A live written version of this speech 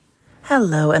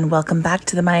Hello and welcome back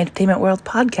to the My Entertainment World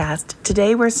podcast.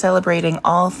 Today we're celebrating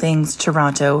all things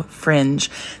Toronto Fringe.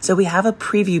 So we have a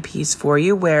preview piece for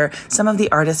you where some of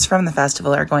the artists from the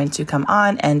festival are going to come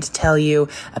on and tell you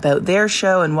about their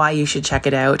show and why you should check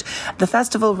it out. The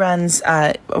festival runs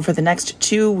over the next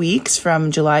 2 weeks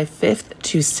from July 5th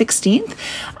to 16th.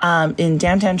 In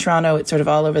downtown Toronto, it's sort of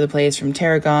all over the place from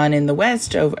Tarragon in the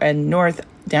west and north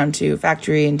down to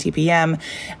Factory and TPM,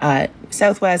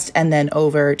 Southwest, and then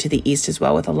over to the east as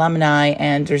well with alumni.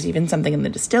 And there's even something in the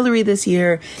distillery this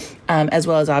year, as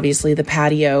well as obviously the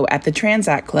patio at the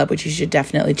Transact Club, which you should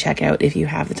definitely check out if you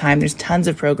have the time. There's tons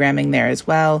of programming there as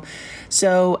well.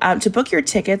 So to book your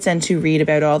tickets and to read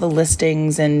about all the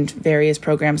listings and various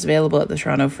programs available at the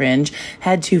Toronto Fringe,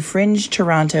 head to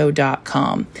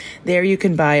fringetoronto.com. There you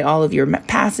can buy all of your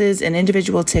passes and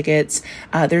individual tickets.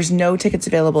 There's no tickets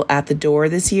available at the door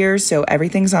this year, so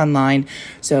everything's online.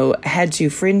 So head to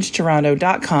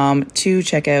fringetoronto.com to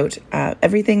check out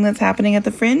everything that's happening at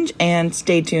the Fringe, and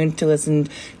stay tuned to listen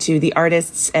to the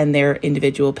artists and their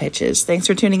individual pitches. Thanks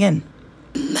for tuning in.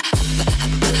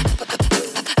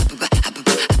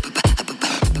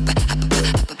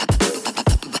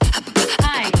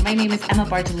 My name is Emma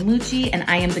Bartolomucci, and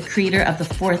I am the creator of the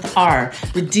fourth R: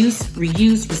 Reduce,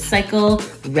 Reuse, Recycle,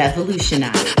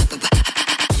 Revolutionize.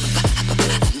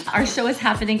 Our show is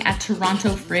happening at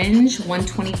Toronto Fringe,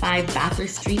 125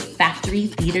 Bathurst Street Factory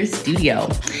Theatre Studio.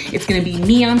 It's going to be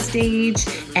me on stage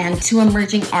and two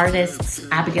emerging artists,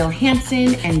 Abigail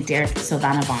Hansen and Derek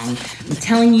Sylvanavong. I'm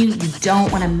telling you, you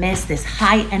don't want to miss this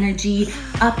high energy,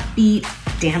 upbeat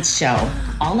dance show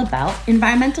all about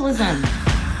environmentalism.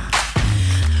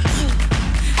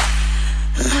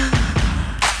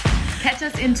 Catch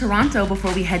us in Toronto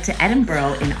before we head to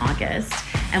Edinburgh in August.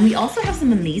 And we also have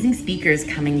some amazing speakers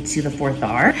coming to the Fourth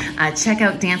R. Check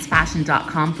out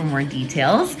dancefashion.com for more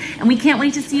details. And we can't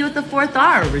wait to see you at the Fourth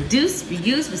R. Reduce,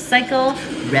 reuse, recycle,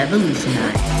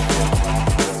 revolutionize.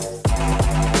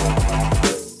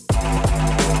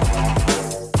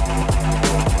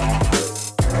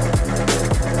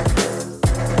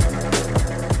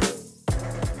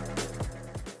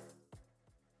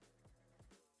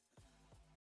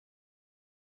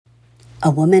 A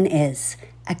Woman Is,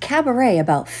 a cabaret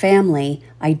about family,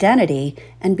 identity,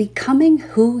 and becoming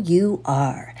who you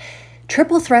are.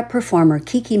 Triple threat performer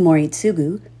Kiki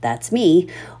Moritsugu, that's me,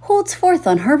 holds forth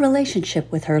on her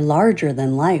relationship with her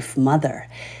larger-than-life mother.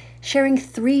 Sharing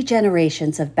 3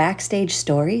 generations of backstage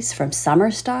stories from summer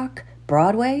stock,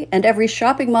 Broadway, and every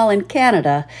shopping mall in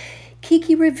Canada,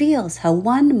 Kiki reveals how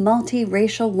one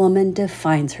multiracial woman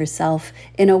defines herself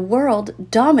in a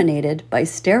world dominated by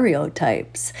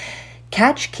stereotypes.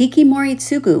 Catch Kiki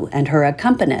Moritsugu and her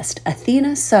accompanist,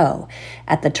 Athena So,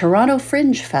 at the Toronto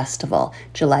Fringe Festival,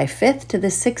 July 5th to the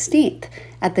 16th,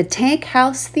 at the Tank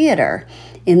House Theatre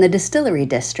in the Distillery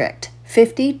District,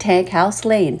 50 Tank House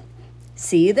Lane.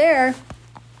 See you there.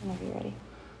 Whenever you're ready.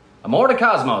 Amor de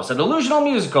Cosmos, a delusional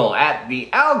musical at the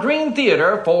Al Green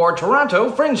Theatre for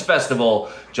Toronto Fringe Festival,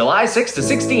 July 6th to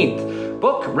 16th.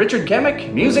 Book, Richard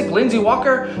Kemick. Music, Lindsay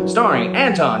Walker. Starring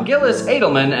Anton Gillis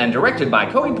Edelman and directed by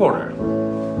Cody Porter.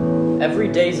 Every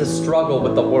day's a struggle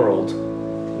with the world.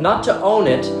 Not to own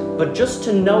it, but just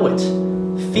to know it.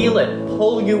 Feel it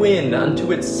pull you in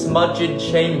unto its smudged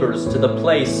chambers to the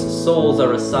place souls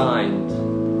are assigned.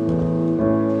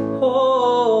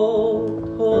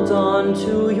 Hold on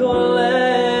to your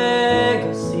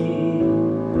legacy.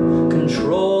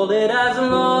 Control it as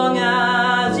long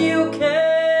as you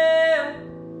can.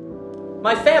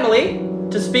 My family,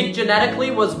 to speak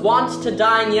genetically, was wont to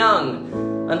dine young,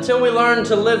 until we learn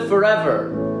to live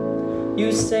forever.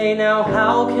 You say now,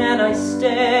 how can I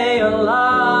stay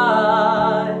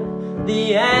alive?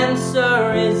 The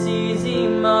answer is easy,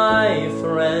 my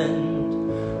friend.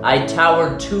 I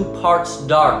towered 2 parts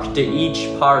dark to each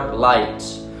part light.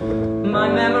 My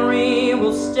memory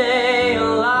will stay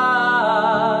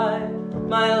alive.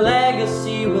 My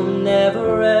legacy will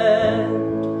never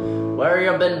end. Where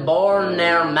you've been born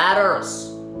ne'er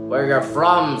matters. Where you're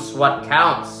from's what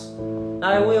counts.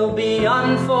 I will be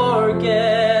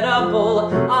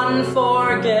unforgettable,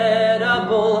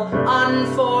 unforgettable,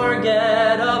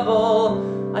 unforgettable.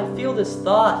 I feel this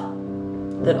thought,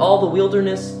 that all the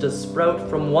wilderness does sprout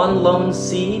from one lone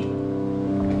seed.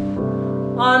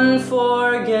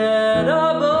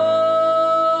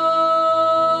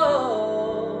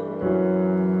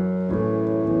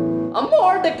 Unforgettable.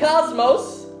 Amor de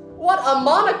Cosmos? What a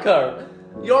moniker!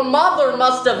 Your mother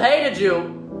must have hated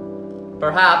you.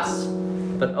 Perhaps.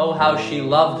 But oh, how she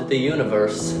loved the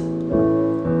universe.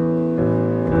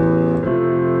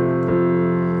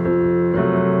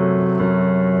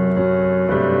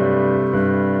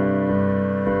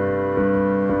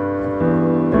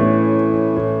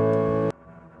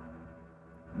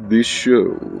 This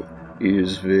show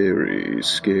is very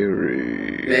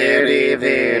scary. Very,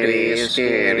 very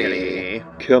scary.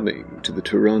 Coming to the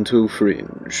Toronto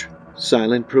Fringe,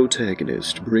 Silent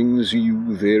Protagonist brings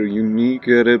you their unique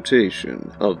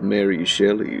adaptation of Mary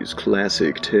Shelley's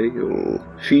classic tale,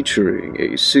 featuring a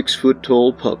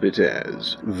 6-foot-tall puppet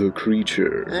as the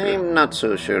creature. I'm not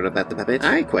so sure about the puppet.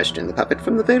 I questioned the puppet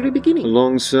from the very beginning.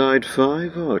 Alongside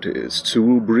 5 artists who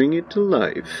will bring it to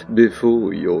life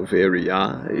before your very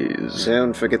eyes.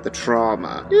 Don't forget the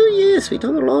trauma. Oh yes, we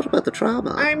talk a lot about the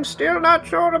trauma. I'm still not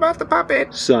sure about the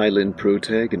puppet. Silent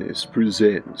Protagonist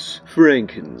presents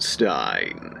Frankenstein-esque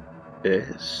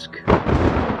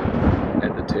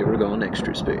at the Tarragon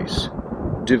Extra Space.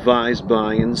 Devised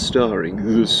by and starring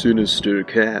the sinister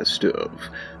cast of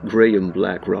Graham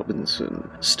Black Robinson,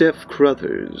 Steph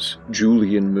Crothers,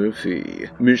 Julian Murphy,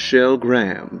 Michelle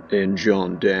Graham, and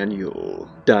John Daniel.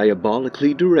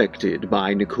 Diabolically directed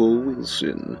by Nicole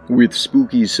Wilson, with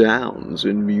spooky sounds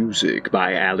and music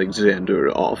by Alexander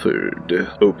Offord.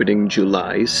 Opening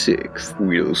July 6th.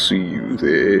 We'll see you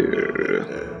there.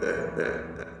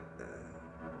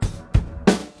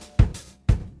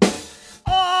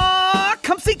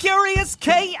 Come see Curious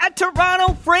K at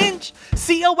Toronto Fringe.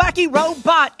 See a wacky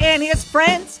robot and his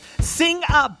friends sing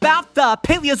about the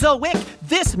Paleozoic.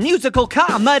 This musical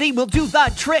comedy will do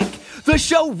the trick. The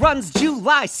show runs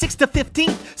July 6th to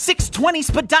 15th. 620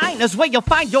 Spadina's where you'll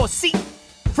find your seat.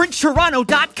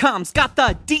 FringeToronto.com's got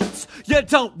the deets. You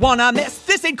don't wanna miss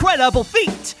this incredible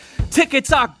feat.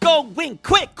 Tickets are going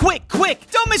quick, quick,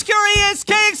 quick. Don't miss Curious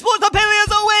K explores the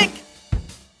Paleozoic.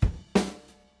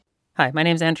 Hi, my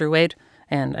name's Andrew Wade,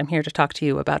 and I'm here to talk to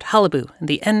you about Hullabaloo and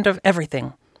the End of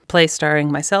Everything, play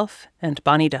starring myself and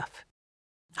Bonnie Duff.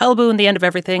 Hullabaloo and the End of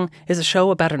Everything is a show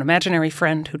about an imaginary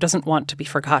friend who doesn't want to be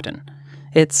forgotten.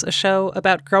 It's a show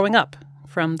about growing up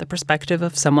from the perspective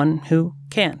of someone who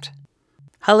can't.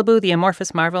 Hullabaloo the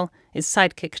Amorphous Marvel is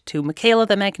sidekick to Michaela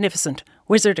the Magnificent,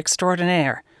 wizard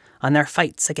extraordinaire, on their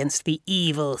fights against the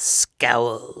evil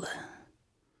Scowl.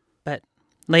 But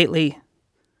lately,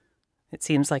 it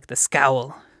seems like the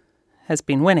Scowl has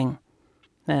been winning,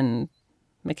 and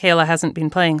Michaela hasn't been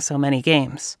playing so many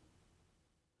games.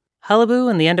 Hullabaloo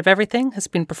and the End of Everything has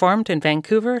been performed in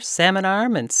Vancouver, Salmon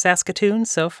Arm, and Saskatoon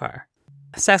so far.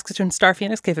 Saskatoon Star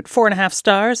Phoenix gave it 4.5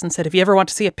 stars and said, if you ever want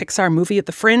to see a Pixar movie at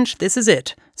the Fringe, this is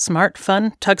it. Smart,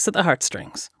 fun, tugs at the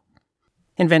heartstrings.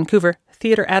 In Vancouver,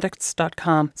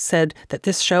 TheatreAddicts.com said that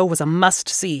this show was a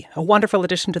must-see, a wonderful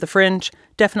addition to the Fringe,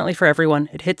 definitely for everyone.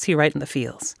 It hits you right in the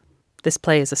feels. This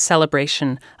play is a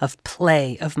celebration of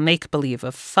play, of make-believe,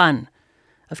 of fun,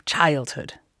 of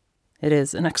childhood. It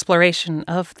is an exploration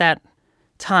of that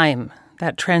time,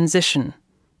 that transition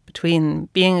between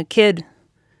being a kid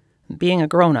and being a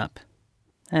grown-up,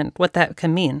 and what that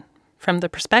can mean from the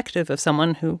perspective of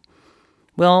someone who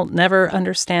will never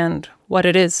understand what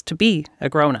it is to be a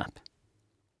grown-up.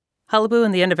 Hullabaloo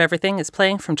and the End of Everything is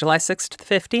playing from July 6th to the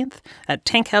 15th at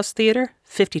Tank House Theatre,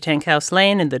 50 Tank House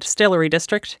Lane in the Distillery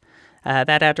District.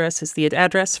 That address is the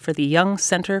address for the Young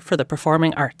Centre for the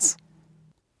Performing Arts.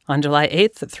 On July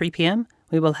 8th at 3 p.m.,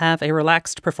 we will have a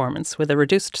relaxed performance with a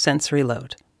reduced sensory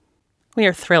load. We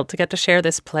are thrilled to get to share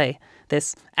this play,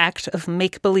 this act of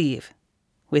make-believe,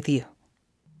 with you.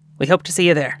 We hope to see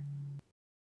you there.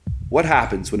 What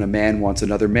happens when a man wants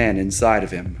another man inside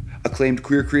of him? Acclaimed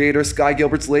queer creator Sky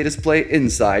Gilbert's latest play,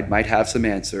 Inside, might have some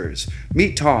answers.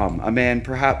 Meet Tom, a man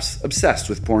perhaps obsessed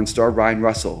with porn star Ryan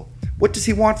Russell. What does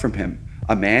he want from him?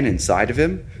 A man inside of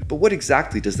him? But what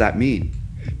exactly does that mean?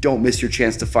 Don't miss your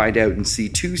chance to find out and see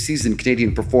 2 seasoned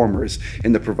Canadian performers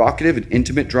in the provocative and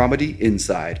intimate dramedy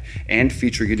Inside, and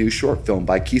featuring a new short film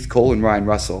by Keith Cole and Ryan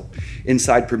Russell.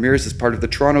 Inside premieres as part of the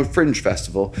Toronto Fringe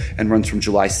Festival and runs from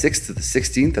July 6th to the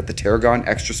 16th at the Tarragon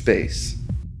Extra Space.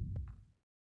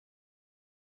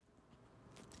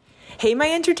 Hey,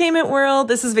 my entertainment world,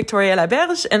 this is Victoria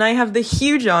Laberge, and I have the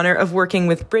huge honor of working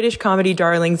with British comedy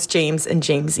darlings James and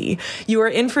Jamesy. You are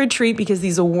in for a treat because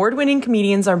these award-winning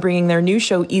comedians are bringing their new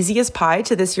show Easy as Pie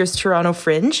to this year's Toronto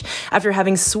Fringe after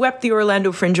having swept the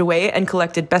Orlando Fringe away and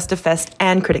collected Best of Fest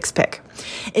and Critics' Pick.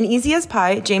 In Easy as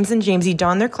Pie, James and Jamesy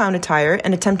don their clown attire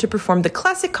and attempt to perform the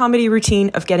classic comedy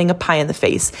routine of getting a pie in the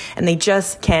face, and they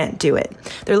just can't do it.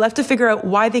 They're left to figure out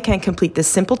why they can't complete this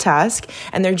simple task,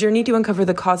 and their journey to uncover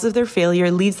the cause of their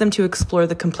failure leads them to explore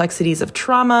the complexities of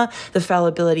trauma, the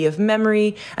fallibility of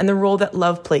memory, and the role that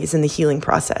love plays in the healing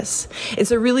process. It's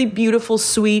a really beautiful,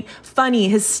 sweet, funny,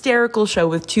 hysterical show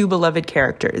with 2 beloved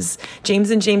characters.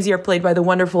 James and Jamesy are played by the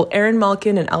wonderful Aaron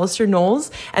Malkin and Alistair Knowles,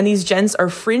 and these gents are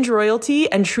Fringe royalty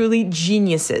royalty and truly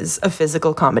geniuses of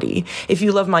physical comedy. If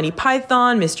you love Monty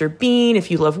Python, Mr. Bean, if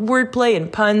you love wordplay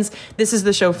and puns, this is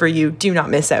the show for you. Do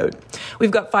not miss out. We've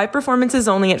got 5 performances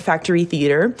only at Factory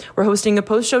Theatre. We're hosting a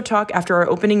post-show talk after our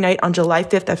opening night on July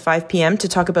 5th at 5 p.m. to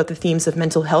talk about the themes of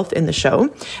mental health in the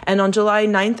show. And on July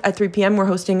 9th at 3 p.m., we're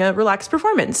hosting a relaxed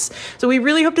performance. So we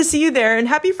really hope to see you there, and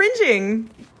happy fringing!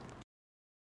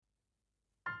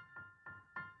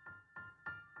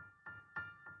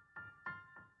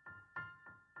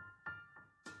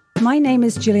 My name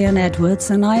is Gillian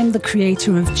Edwards, and I am the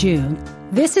creator of June.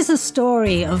 This is a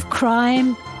story of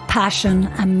crime, passion,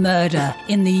 and murder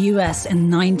in the US in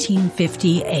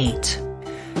 1958.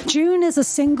 June is a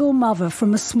single mother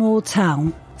from a small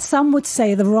town, some would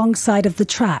say the wrong side of the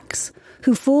tracks,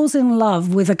 who falls in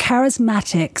love with a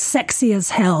charismatic, sexy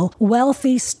as hell,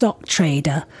 wealthy stock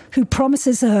trader who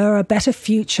promises her a better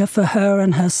future for her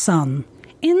and her son.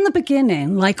 In the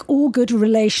beginning, like all good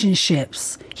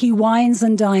relationships, he wines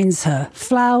and dines her,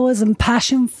 flowers and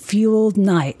passion-fueled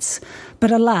nights.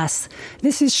 But alas,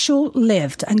 this is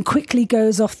short-lived and quickly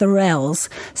goes off the rails,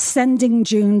 sending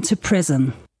June to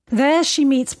prison. There she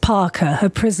meets Parker, her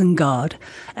prison guard.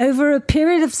 Over a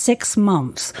period of 6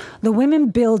 months, the women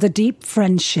build a deep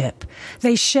friendship.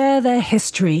 They share their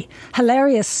history,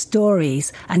 hilarious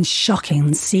stories, and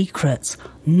shocking secrets,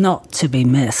 not to be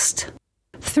missed.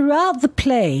 Throughout the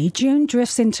play, June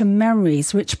drifts into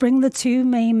memories which bring the 2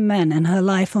 main men in her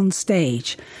life on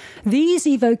stage. These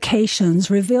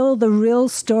evocations reveal the real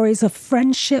stories of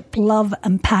friendship, love,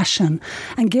 and passion,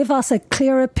 and give us a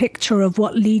clearer picture of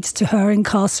what leads to her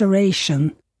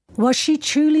incarceration. Was she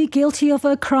truly guilty of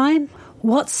her crime?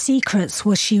 What secrets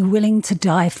was she willing to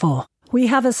die for? We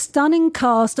have a stunning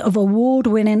cast of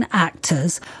award-winning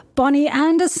actors: Bonnie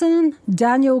Anderson,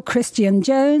 Daniel Christian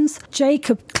Jones,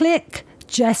 Jacob Click,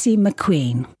 Jesse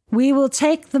McQueen. We will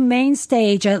take the main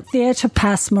stage at Theatre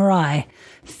Pass Marais,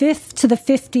 5th to the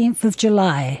 15th of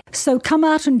July. So come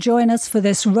out and join us for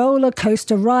this roller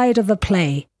coaster ride of a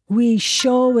play. We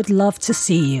sure would love to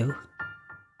see you.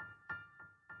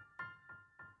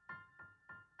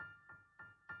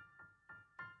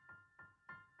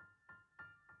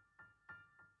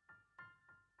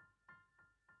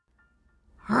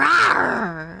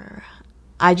 Rawr.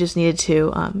 I just needed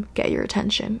to get your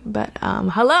attention. But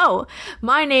hello,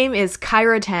 my name is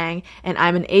Kyra Tang, and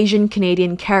I'm an Asian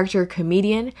Canadian character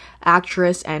comedian,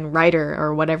 actress, and writer,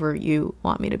 or whatever you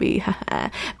want me to be,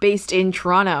 based in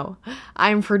Toronto.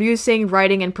 I'm producing,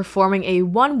 writing, and performing a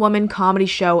one-woman comedy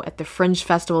show at the Fringe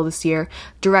Festival this year,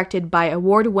 directed by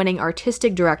award-winning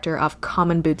artistic director of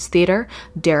Common Boots Theatre,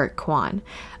 Derek Kwan.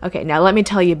 Okay, now let me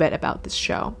tell you a bit about this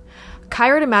show.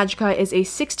 Kyra Magica is a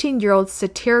 16-year-old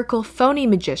satirical phony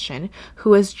magician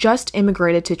who has just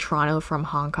immigrated to Toronto from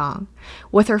Hong Kong.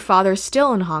 With her father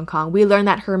still in Hong Kong, we learn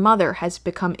that her mother has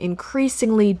become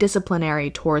increasingly disciplinary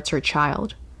towards her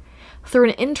child.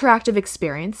 Through an interactive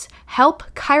experience, help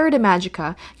Kyra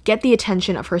Magica get the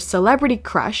attention of her celebrity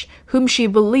crush, whom she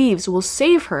believes will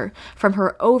save her from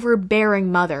her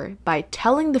overbearing mother by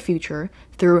telling the future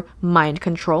through mind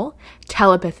control,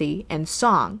 telepathy, and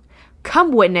song.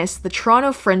 Come witness the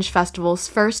Toronto Fringe Festival's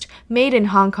first Made in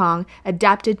Hong Kong,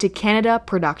 adapted to Canada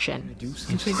production.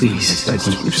 Please, I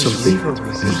do something.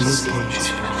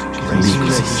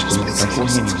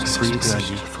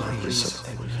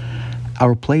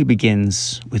 Our play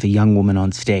begins with a young woman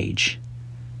on stage,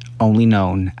 only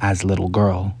known as Little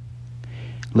Girl.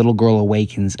 Little Girl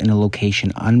awakens in a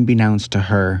location unbeknownst to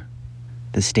her.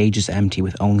 The stage is empty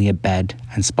with only a bed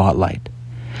and spotlight.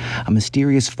 A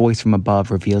mysterious voice from above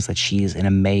reveals that she is in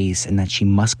a maze and that she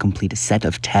must complete a set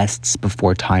of tests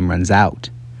before time runs out.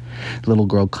 Little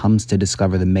Girl comes to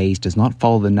discover the maze does not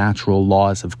follow the natural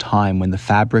laws of time when the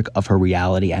fabric of her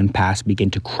reality and past begin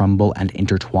to crumble and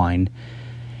intertwine.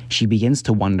 She begins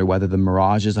to wonder whether the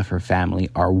mirages of her family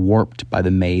are warped by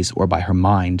the maze or by her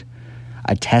mind,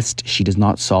 a test she does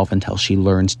not solve until she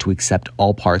learns to accept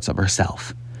all parts of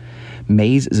herself.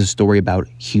 Maze is a story about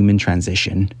human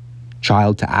transition,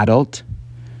 child to adult,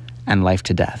 and life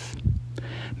to death.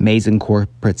 Maze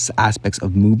incorporates aspects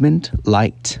of movement,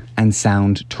 light, and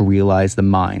sound to realize the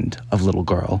mind of Little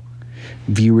Girl.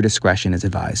 Viewer discretion is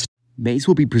advised. Maze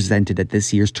will be presented at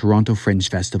this year's Toronto Fringe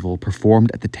Festival, performed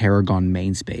at the Tarragon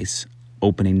Main Space.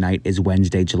 Opening night is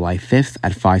Wednesday, July 5th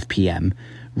at 5 p.m.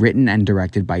 Written and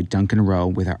directed by Duncan Rowe,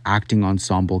 with our acting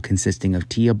ensemble consisting of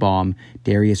Tia Baum,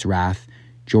 Darius Rath,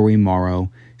 Jory Morrow,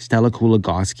 Stella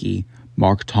Kuligoski,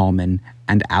 Mark Tallman,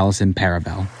 and Alison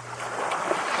Paravel.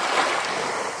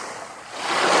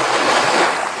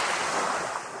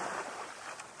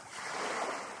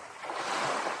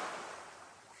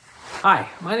 Hi,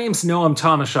 my name's Noam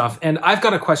Tomashoff, and I've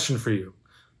got a question for you.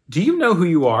 Do you know who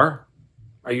you are?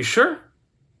 Are you sure?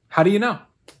 How do you know?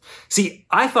 See,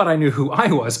 I thought I knew who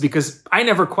I was because I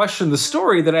never questioned the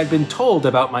story that I'd been told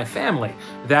about my family.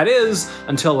 That is,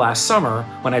 until last summer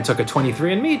when I took a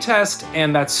 23andMe test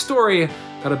and that story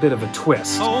got a bit of a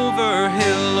twist. Over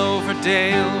hill, over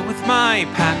dale, with my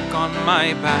pack on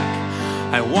my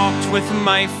back, I walked with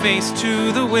my face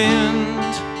to the wind.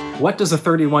 What does a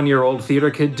 31-year-old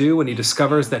theater kid do when he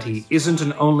discovers that he isn't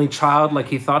an only child like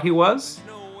he thought he was?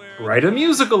 Write a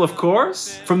musical, of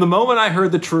course. From the moment I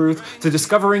heard the truth, to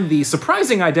discovering the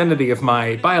surprising identity of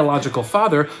my biological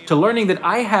father, to learning that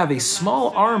I have a small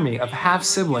army of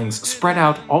half-siblings spread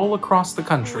out all across the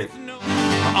country.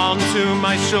 Onto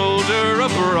my shoulder a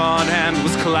broad hand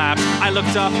was clapped. I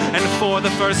looked up and for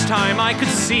the first time I could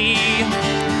see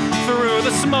through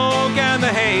the smoke and the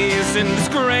haze in this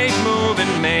great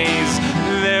moving maze.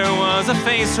 There was a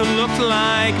face who looked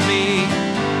like me.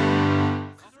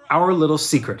 Our Little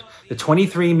Secret, the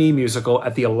 23andMe musical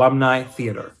at the Alumni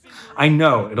Theater. I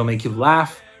know it'll make you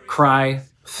laugh, cry,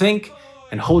 think,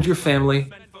 and hold your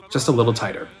family just a little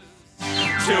tighter. 2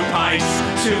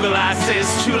 pints, 2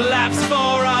 glasses, 2 laps for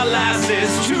our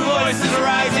lasses, 2 voices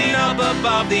rising up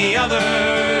above the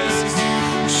others.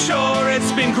 Sure,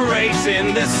 it's been great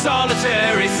in this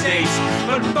solitary state,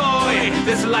 but boy,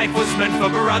 this life was meant for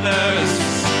brothers.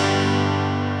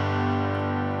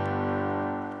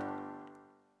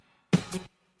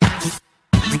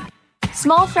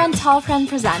 Small Friend, Tall Friend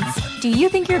presents Do You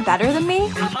Think You're Better Than Me?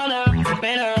 Harder,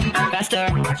 better,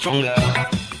 faster, stronger.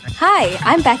 Hi,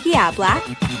 I'm Becky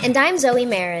Ablack. And I'm Zoe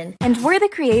Marin. And we're the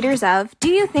creators of Do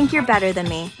You Think You're Better Than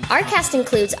Me? Our cast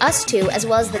includes us two, as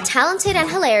well as the talented and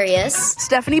hilarious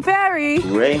Stephanie Perry,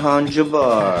 Rayhan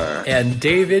Jabbar, and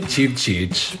David Cheep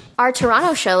Cheech. Our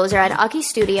Toronto shows are at Ucky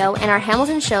Studio, and our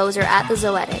Hamilton shows are at the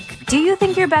Zoetic. Do You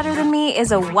Think You're Better Than Me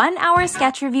is a 1-hour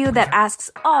sketch review that asks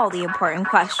all the important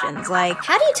questions, like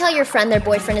how do you tell your friend their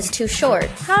boyfriend is too short?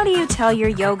 How do you tell your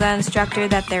yoga instructor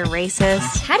that they're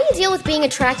racist? How do you deal with being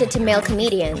attracted to male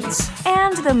comedians?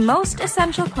 And the most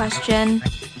essential question,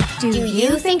 do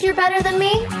you think you're better than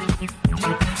me?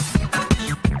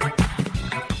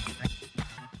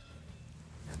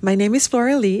 My name is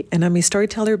Flora Lee, and I'm a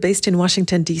storyteller based in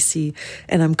Washington, D.C.,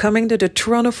 and I'm coming to the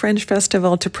Toronto Fringe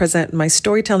Festival to present my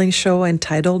storytelling show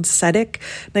entitled SADC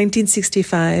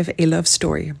 1965, A Love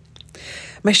Story.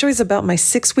 My show is about my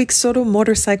 6-week solo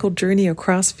motorcycle journey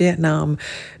across Vietnam,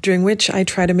 during which I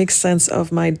try to make sense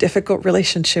of my difficult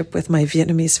relationship with my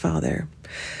Vietnamese father.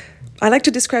 I like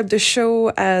to describe the show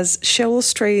as Cheryl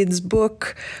Strayed's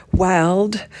book,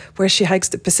 Wild, where she hikes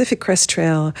the Pacific Crest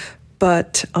Trail,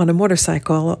 but on a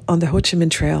motorcycle on the Ho Chi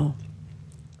Minh Trail.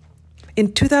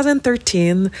 In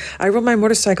 2013, I rode my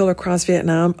motorcycle across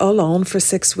Vietnam alone for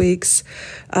 6 weeks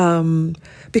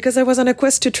because I was on a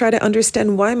quest to try to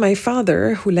understand why my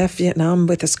father, who left Vietnam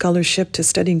with a scholarship to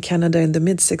study in Canada in the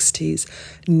mid-60s,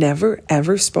 never,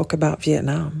 ever spoke about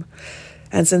Vietnam.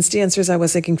 And since the answers I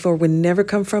was looking for would never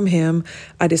come from him,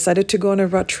 I decided to go on a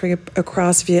road trip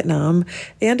across Vietnam.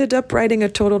 I ended up riding a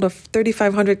total of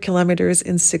 3,500 kilometers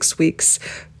in 6 weeks,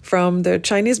 from the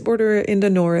Chinese border in the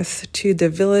north to the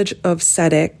village of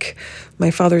SADC,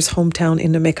 my father's hometown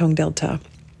in the Mekong Delta.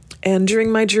 And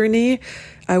during my journey,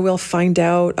 I will find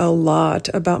out a lot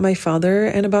about my father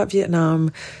and about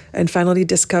Vietnam, and finally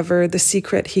discover the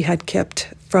secret he had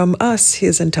kept from us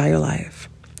his entire life.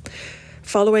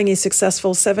 Following a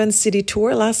successful 7-city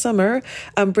tour last summer,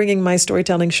 I'm bringing my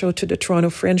storytelling show to the Toronto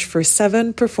Fringe for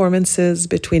 7 performances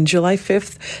between July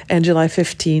 5th and July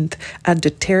 15th at the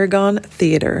Tarragon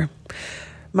Theatre.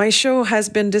 My show has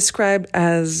been described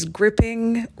as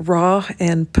gripping, raw,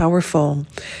 and powerful.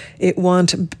 It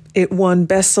won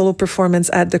Best Solo Performance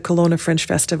at the Kelowna Fringe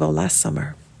Festival last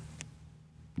summer.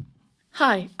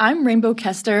 Hi, I'm Rainbow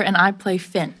Kester, and I play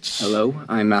Finch. Hello,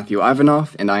 I'm Matthew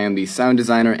Ivanoff, and I am the sound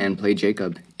designer and play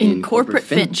Jacob in Corporate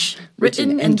Finch,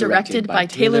 written and directed by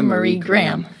Taylor Marie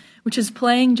Graham, which is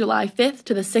playing July 5th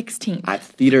to the 16th at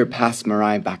Theatre Pass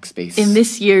Marais Backspace in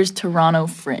this year's Toronto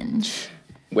Fringe.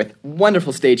 With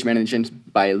wonderful stage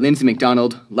management by Lindsay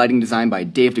McDonald, lighting design by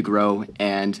Dave DeGros,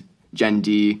 and Jen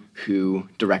D, who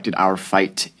directed our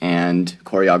fight and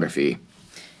choreography.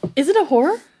 Is it a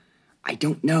horror? I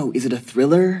don't know. Is it a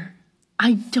thriller?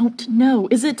 I don't know.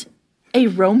 Is it a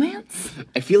romance?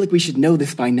 I feel like we should know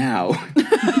this by now.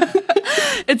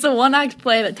 It's a one-act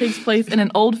play that takes place in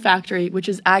an old factory, which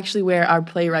is actually where our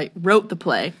playwright wrote the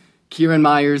play. Kieran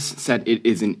Myers said it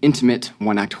is an intimate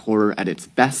one-act horror at its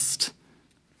best.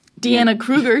 Deanna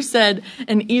Kruger said,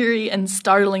 an eerie and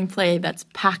startling play that's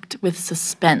packed with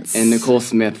suspense. And Nicole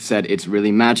Smith said it's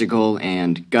really magical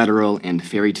and guttural and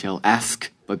fairy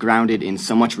tale-esque, but grounded in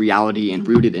so much reality and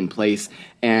rooted in place.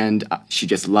 And she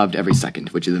just loved every second,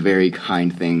 which is a very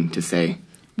kind thing to say.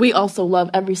 We also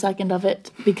love every second of it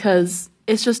because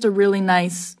it's just a really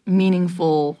nice,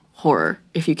 meaningful horror,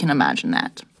 if you can imagine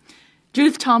that.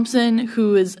 Judith Thompson,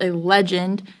 who is a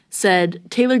legend, said,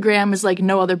 Taylor Graham is like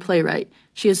no other playwright.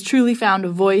 She has truly found a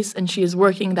voice, and she is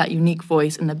working that unique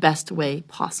voice in the best way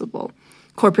possible.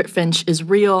 Corporate Finch is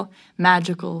real,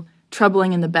 magical,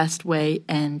 troubling in the best way,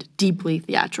 and deeply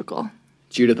theatrical.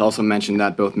 Judith also mentioned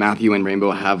that both Matthew and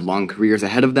Rainbow have long careers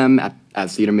ahead of them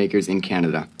as theater makers in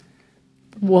Canada.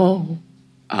 Whoa.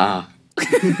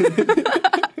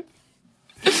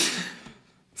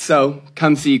 So,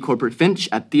 come see Corporate Finch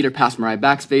at Theatre Pass Mariah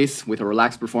Backspace with a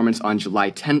relaxed performance on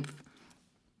July 10th.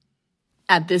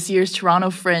 At this year's Toronto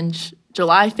Fringe,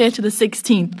 July 5th to the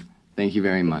 16th. Thank you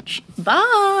very much.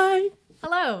 Bye!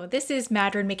 Hello, this is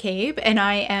Madron McCabe, and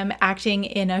I am acting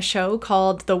in a show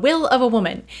called The Will of a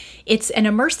Woman. It's an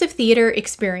immersive theater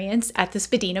experience at the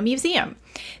Spadina Museum.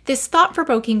 This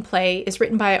thought-provoking play is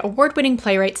written by award-winning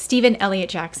playwright Stephen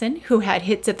Elliott Jackson, who had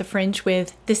hits at the Fringe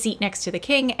with The Seat Next to the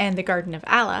King and The Garden of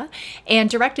Allah, and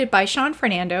directed by Sean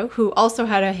Fernando, who also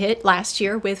had a hit last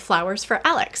year with Flowers for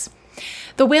Alex.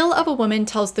 The Will of a Woman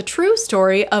tells the true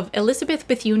story of Elizabeth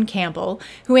Bethune Campbell,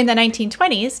 who in the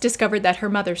 1920s discovered that her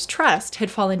mother's trust had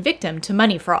fallen victim to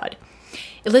money fraud.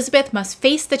 Elizabeth must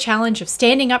face the challenge of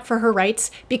standing up for her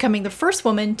rights, becoming the first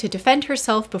woman to defend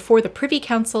herself before the Privy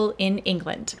Council in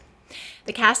England.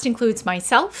 The cast includes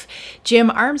myself, Jim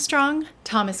Armstrong,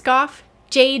 Thomas Goff,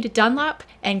 Jade Dunlap,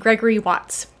 and Gregory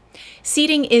Watts.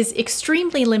 Seating is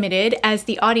extremely limited as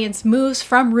the audience moves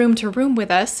from room to room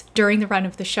with us during the run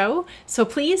of the show, so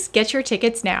please get your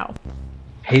tickets now.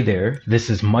 Hey there, this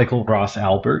is Michael Ross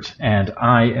Albert, and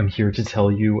I am here to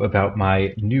tell you about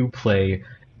my new play,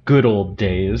 Good Old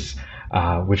Days,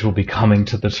 which will be coming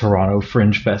to the Toronto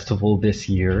Fringe Festival this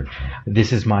year.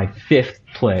 This is my 5th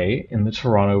play in the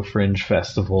Toronto Fringe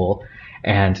Festival,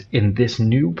 and in this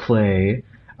new play,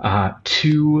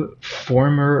 2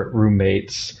 former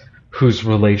roommates whose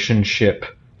relationship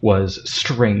was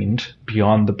strained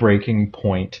beyond the breaking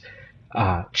point,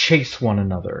 chase one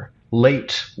another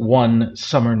late one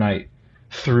summer night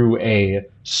through a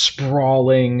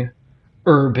sprawling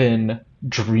urban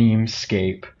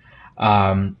dreamscape.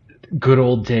 Good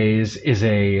Old Days is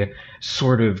a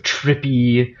sort of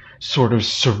trippy, sort of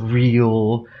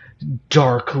surreal,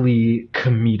 darkly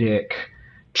comedic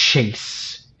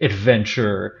chase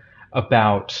adventure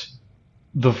about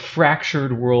the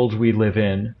fractured world we live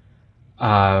in,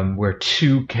 where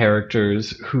 2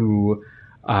 characters who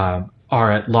are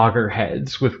at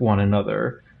loggerheads with one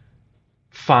another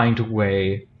find a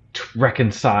way to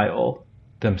reconcile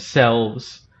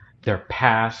themselves, their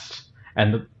past,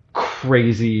 and the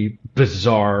crazy,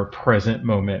 bizarre present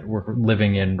moment we're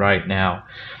living in right now.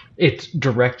 It's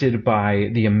directed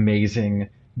by the amazing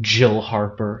Jill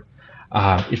Harper.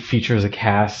 It features a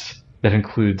cast that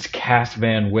includes Cass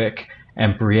Van Wyck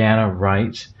and Brianna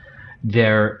Wright.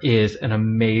 There is an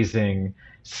amazing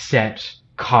set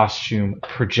costume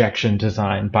projection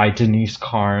design by Denise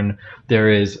Karn. There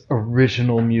is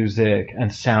original music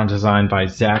and sound design by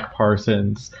Zach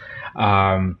Parsons.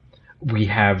 We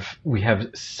have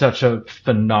such a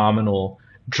phenomenal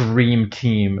dream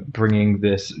team bringing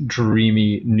this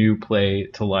dreamy new play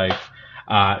to life.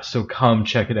 So come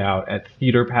check it out at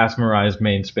Theatre Pass Mariah's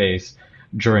main space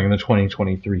during the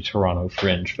 2023 Toronto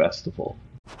Fringe Festival.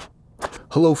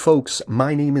 Hello folks,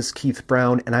 my name is Keith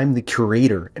Brown and I'm the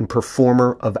curator and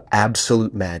performer of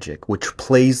Absolute Magic, which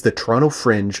plays the Toronto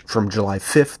Fringe from July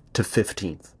 5th to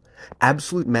 15th.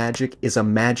 Absolute Magic is a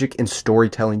magic and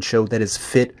storytelling show that is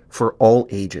fit for all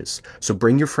ages. So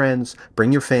bring your friends,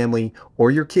 bring your family, or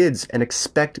your kids and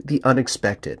expect the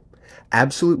unexpected.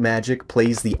 Absolute Magic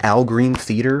plays the Al Green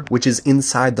Theater, which is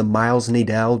inside the Miles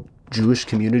Nadal Jewish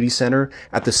Community Center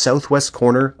at the southwest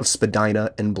corner of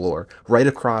Spadina and Bloor, right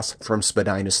across from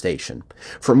Spadina Station.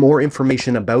 For more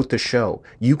information about the show,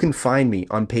 you can find me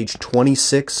on page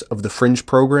 26 of the Fringe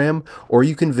program, or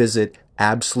you can visit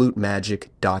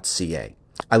absolutemagic.ca.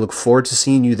 I look forward to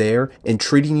seeing you there and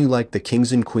treating you like the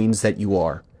kings and queens that you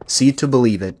are. See it to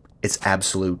believe it. It's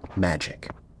Absolute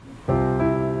Magic.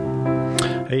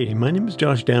 Hey, my name is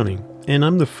Josh Downing, and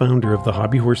I'm the founder of the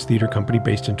Hobby Horse Theatre Company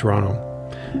based in Toronto.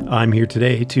 I'm here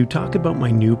today to talk about my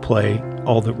new play,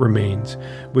 All That Remains,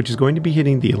 which is going to be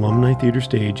hitting the Alumni Theatre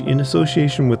stage in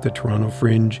association with the Toronto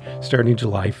Fringe starting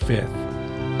July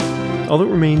 5th. All That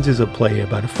Remains is a play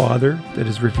about a father that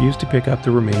has refused to pick up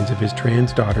the remains of his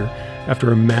trans daughter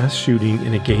after a mass shooting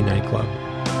in a gay nightclub.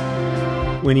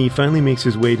 When he finally makes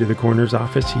his way to the coroner's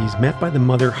office, he's met by the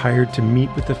mother hired to meet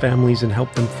with the families and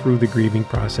help them through the grieving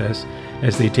process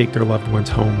as they take their loved ones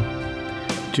home.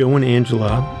 Joe and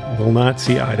Angela will not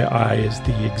see eye to eye as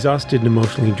the exhausted and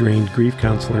emotionally drained grief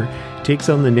counselor takes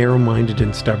on the narrow-minded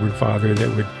and stubborn father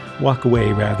that would walk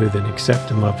away rather than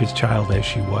accept and love his child as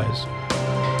she was.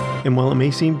 And while it may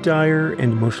seem dire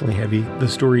and emotionally heavy, the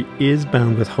story is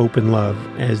bound with hope and love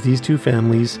as these two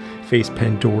families face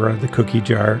Pandora, the cookie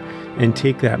jar, and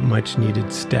take that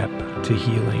much-needed step to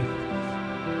healing.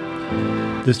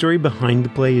 The story behind the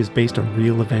play is based on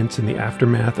real events in the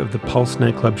aftermath of the Pulse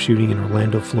nightclub shooting in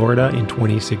Orlando, Florida in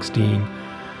 2016.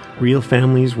 Real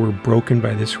families were broken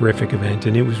by this horrific event,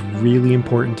 and it was really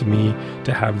important to me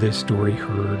to have this story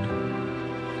heard.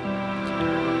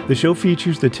 The show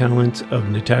features the talents of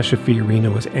Natasha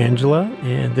Fiorino as Angela,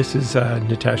 and this is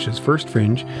Natasha's first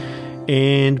Fringe,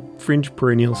 and Fringe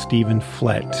perennial Stephen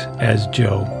Flett as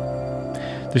Joe.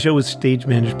 The show was stage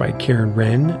managed by Karen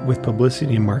Wren, with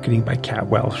publicity and marketing by Kat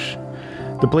Welsh.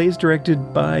 The play is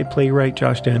directed by playwright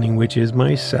Josh Downing, which is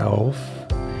myself.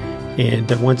 And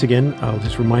once again, I'll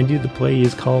just remind you, the play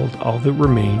is called All That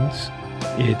Remains.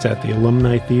 It's at the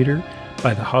Alumni Theater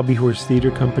by the Hobby Horse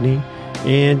Theater Company,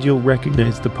 and you'll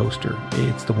recognize the poster.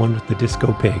 It's the one with the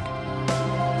disco pig.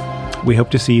 We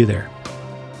hope to see you there.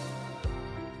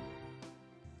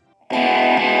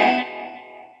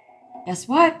 Guess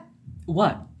what?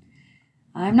 What?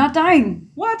 I'm not dying.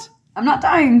 What? I'm not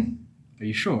dying. Are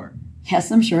you sure?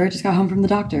 Yes, I'm sure. I just got home from the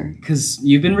doctor. Because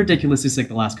you've been ridiculously sick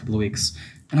the last couple of weeks,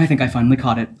 and I think I finally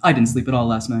caught it. I didn't sleep at all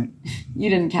last night. You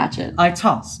didn't catch it. I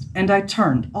tossed and I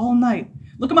turned all night.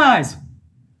 Look at my eyes.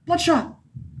 Bloodshot.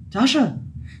 Tasha.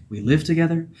 We live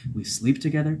together. We sleep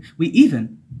together. We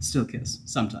even still kiss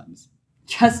sometimes.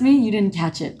 Trust me, you didn't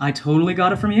catch it. I totally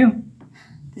got it from you.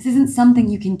 This isn't something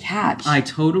you can catch. I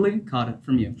totally caught it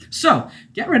from you. So,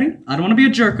 get ready. I don't want to be a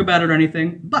jerk about it or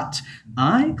anything, but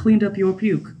I cleaned up your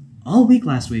puke all week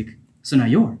last week. So now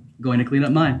you're going to clean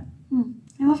up mine.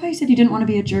 I love how you said you didn't want to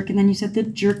be a jerk and then you said the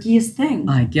jerkiest thing.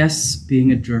 I guess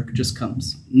being a jerk just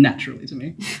comes naturally to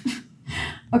me.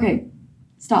 Okay,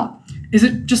 stop. Is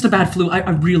it just a bad flu? I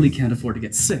really can't afford to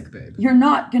get sick, babe. You're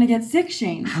not gonna get sick,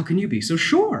 Shane. How can you be so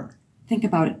sure? Think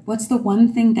about it. What's the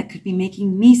one thing that could be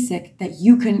making me sick that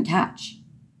you couldn't catch?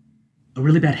 A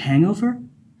really bad hangover?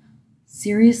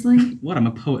 Seriously? What? I'm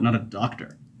a poet, not a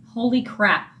doctor. Holy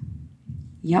crap.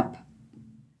 Yep.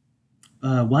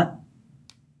 What?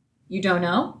 You don't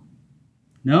know?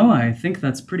 No, I think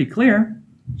that's pretty clear.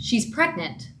 She's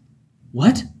pregnant.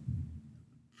 What?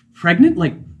 Pregnant?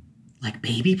 Like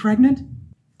baby pregnant?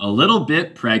 A Little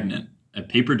Bit Pregnant, a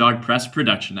Paper Dog Press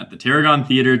production at the Tarragon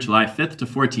Theater July 5th to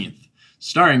 14th,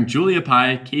 starring Julia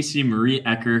Pye, Casey Marie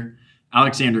Ecker,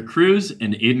 Alexander Cruz,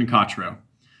 and Aidan Cottrell.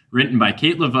 Written by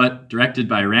Kate Levatt, directed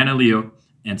by Rana Leo,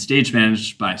 and stage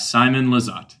managed by Simon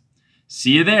Lizotte.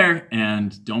 See you there,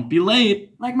 and don't be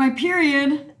late. Like my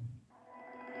period.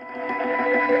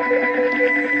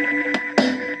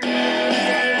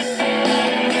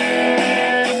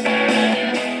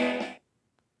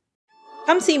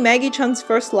 Come see Maggie Chun's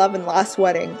First Love and Last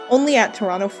Wedding, only at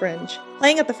Toronto Fringe.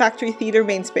 Playing at the Factory Theatre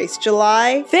main space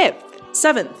July 5th,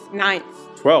 7th, 9th,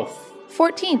 12th,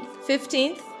 14th,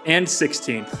 15th, and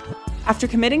 16th. After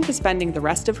committing to spending the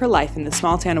rest of her life in the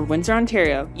small town of Windsor,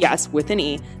 Ontario, yes, with an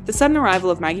E, the sudden arrival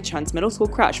of Maggie Chun's middle school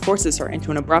crush forces her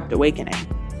into an abrupt awakening.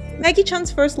 Maggie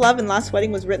Chun's First Love and Last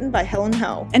Wedding was written by Helen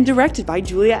Howe and directed by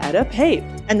Julia Etta Pape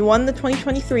and won the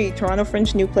 2023 Toronto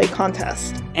Fringe New Play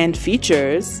Contest. And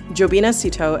features Jobina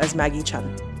Sito as Maggie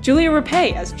Chun, Julia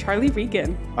Rapay as Charlie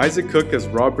Regan, Isaac Cook as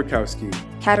Rob Bukowski,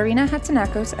 Katerina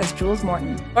Hatzinakos as Jules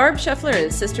Morton, Barb Scheffler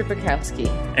as Sister Bukowski,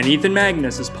 and Ethan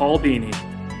Magnus as Paul Beanie.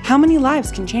 How many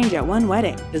lives can change at one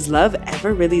wedding? Does love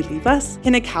ever really leave us?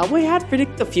 Can a cowboy hat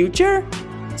predict the future?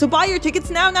 So buy your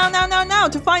tickets now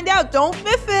to find out. Don't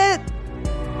miss it!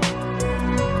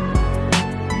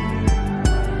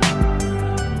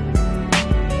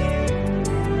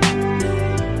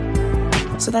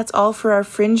 So that's all for our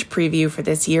Fringe preview for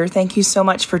this year. Thank you so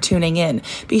much for tuning in.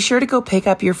 Be sure to go pick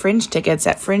up your Fringe tickets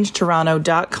at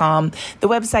fringetoronto.com. The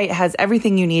website has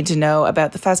everything you need to know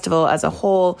about the festival as a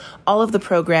whole, all of the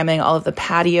programming, all of the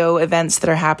patio events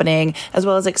that are happening, as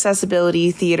well as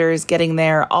accessibility, theaters, getting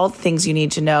there, all the things you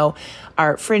need to know.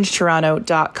 are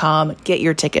fringetoronto.com. Get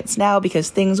your tickets now because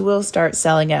things will start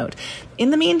selling out. In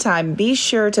the meantime, be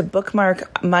sure to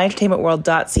bookmark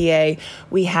myentertainmentworld.ca.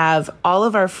 We have all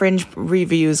of our Fringe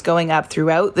reviews going up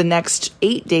throughout the next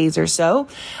 8 days or so.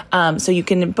 So you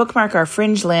can bookmark our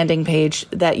Fringe landing page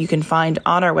that you can find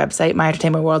on our website,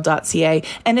 myentertainmentworld.ca,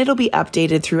 and it'll be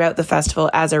updated throughout the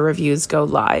festival as our reviews go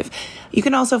live. You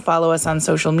can also follow us on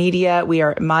social media. We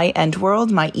are MyEntWorld,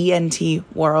 my ENT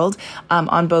World,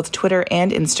 on both Twitter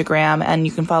and Instagram, and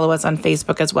you can follow us on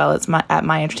Facebook as well. It's at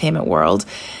My Entertainment World.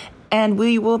 And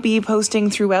we will be posting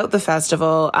throughout the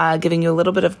festival, giving you a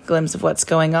little bit of glimpse of what's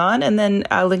going on, and then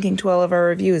linking to all of our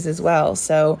reviews as well.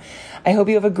 So I hope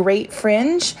you have a great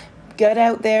Fringe. Get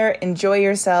out there, enjoy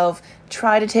yourself,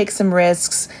 try to take some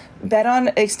risks, bet on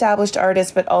established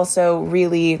artists, but also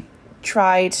really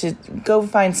try to go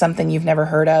find something you've never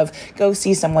heard of. Go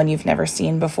see someone you've never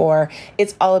seen before.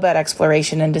 It's all about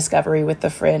exploration and discovery with the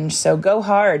Fringe. So go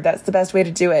hard. That's the best way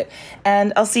to do it.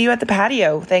 And I'll see you at the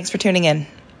patio. Thanks for tuning in.